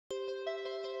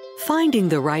Finding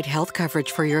the right health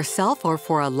coverage for yourself or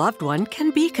for a loved one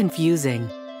can be confusing.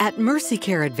 At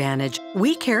Medicare Advantage,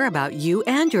 we care about you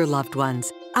and your loved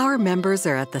ones. Our members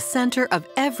are at the center of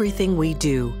everything we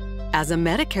do. As a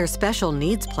Medicare Special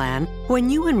Needs Plan, when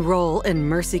you enroll in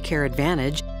Medicare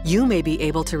Advantage, you may be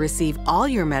able to receive all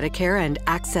your Medicare and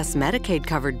Access Medicaid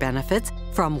covered benefits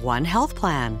from one health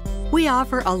plan. We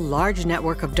offer a large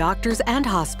network of doctors and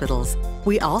hospitals.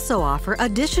 We also offer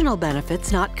additional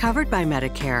benefits not covered by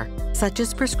Medicare, such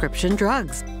as prescription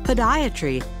drugs,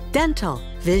 podiatry, dental,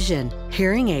 vision,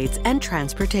 hearing aids, and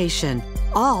transportation,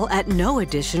 all at no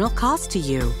additional cost to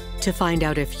you. To find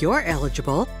out if you're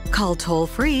eligible, call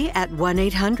toll-free at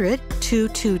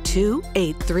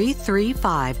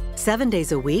 1-800-222-8335, 7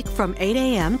 days a week from 8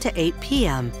 a.m. to 8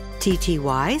 p.m.,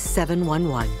 TTY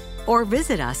 711. Or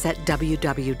visit us at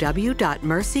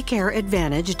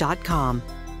www.mercycareadvantage.com.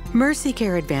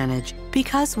 Medicare Advantage,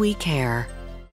 because we care.